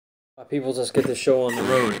My people, just get the show on the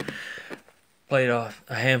road. Played a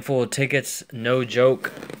handful of tickets, no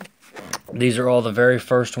joke. These are all the very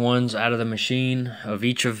first ones out of the machine of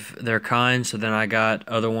each of their kinds. So then I got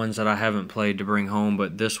other ones that I haven't played to bring home.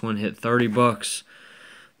 But this one hit 30 bucks.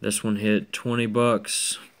 This one hit 20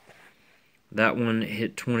 bucks. That one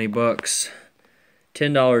hit 20 bucks.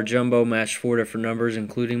 $10 jumbo matched 4 different numbers,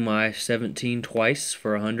 including my 17 twice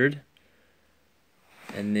for 100.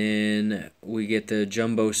 And then we get the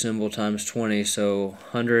jumbo symbol times 20, so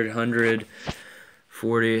 100, 100,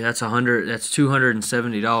 40. That's 100. That's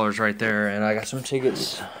 $270 right there. And I got some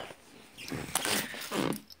tickets.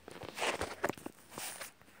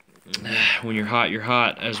 When you're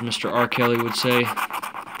hot, as Mr. R. Kelly would say.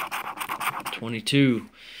 22.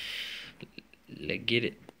 Let's get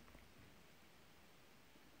it.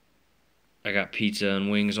 I got pizza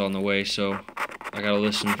and wings on the way, so I gotta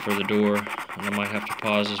listen for the door, and I might have to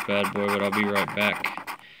pause this bad boy, but I'll be right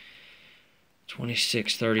back.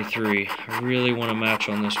 26-33. I really want a match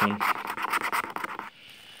on this one.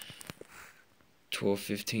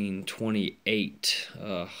 12-15, 28.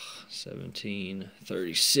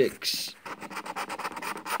 17-36.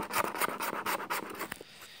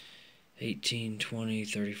 18, 20,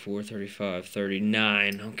 34, 35,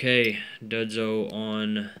 39. Okay, Dudzo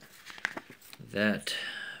on that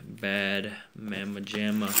bad mamma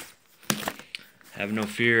jamma. Have no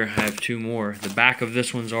fear, I have 2 more. The back of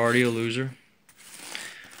this one's already a loser.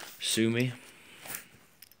 Sue me.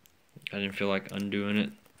 I didn't feel like undoing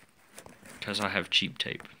it because I have cheap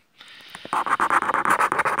tape.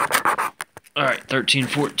 Alright,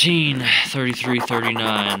 13-14,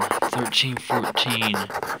 33-39, 13-14.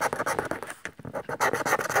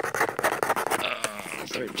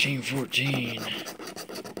 13-14.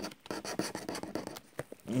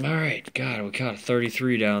 Alright, God, we caught a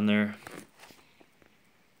 33 down there.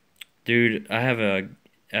 Dude, I have a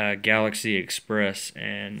Galaxy Express,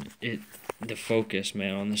 and the focus,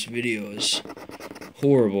 man, on this video is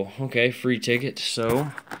horrible. Okay, free ticket,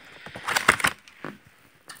 so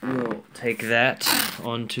we'll take that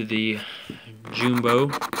onto the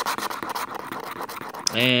jumbo.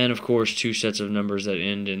 And, of course, 2 sets of numbers that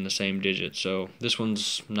end in the same digit. So this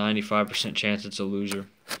one's 95% chance it's a loser.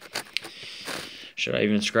 Should I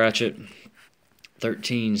even scratch it?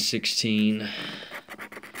 13, 16.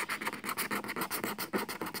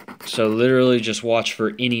 So literally just watch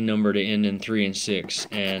for any number to end in 3 and 6,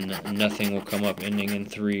 and nothing will come up ending in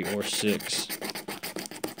 3 or 6.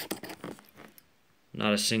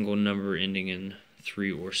 Not a single number ending in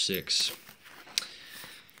 3 or 6.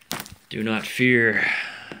 Do not fear.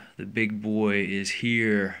 The big boy is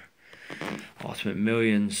here. Ultimate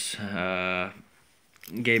Millions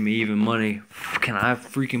gave me even money. Can I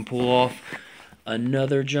freaking pull off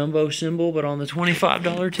another jumbo symbol, but on the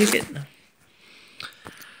 $25 ticket?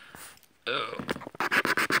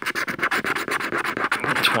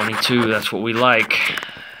 22, that's what we like.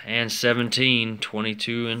 And 17,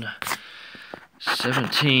 22 and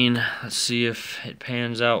 17. Let's see if it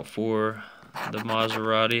pans out for the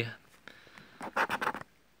Maserati.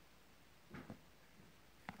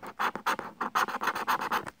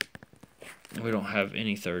 We don't have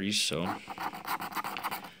any 30s, so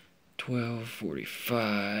 12,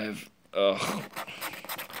 45, ugh,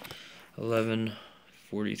 11,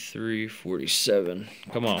 43, 47.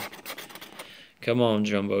 Come on. Come on,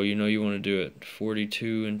 Jumbo. You know you want to do it.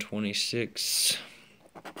 42 and 26.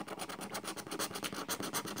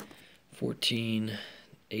 14,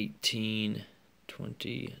 18,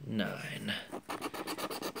 29.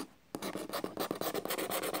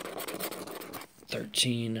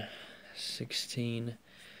 13, 16,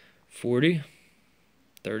 40,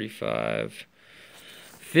 35,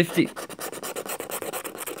 50.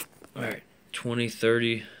 Alright, 20,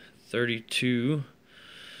 30, 32,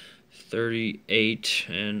 38,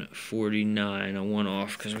 and 49. A one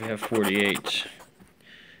off because we have 48.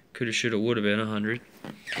 Coulda, shoulda, woulda been 100.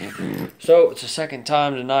 So, it's the second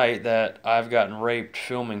time tonight that I've gotten raped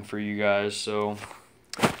filming for you guys, so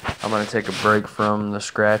I'm going to take a break from the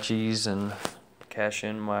scratchies and cash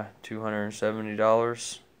in my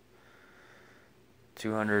 $270,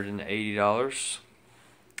 $280.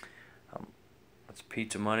 That's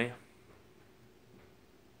pizza money.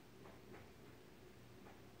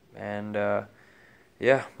 And,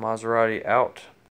 yeah, Maserati out.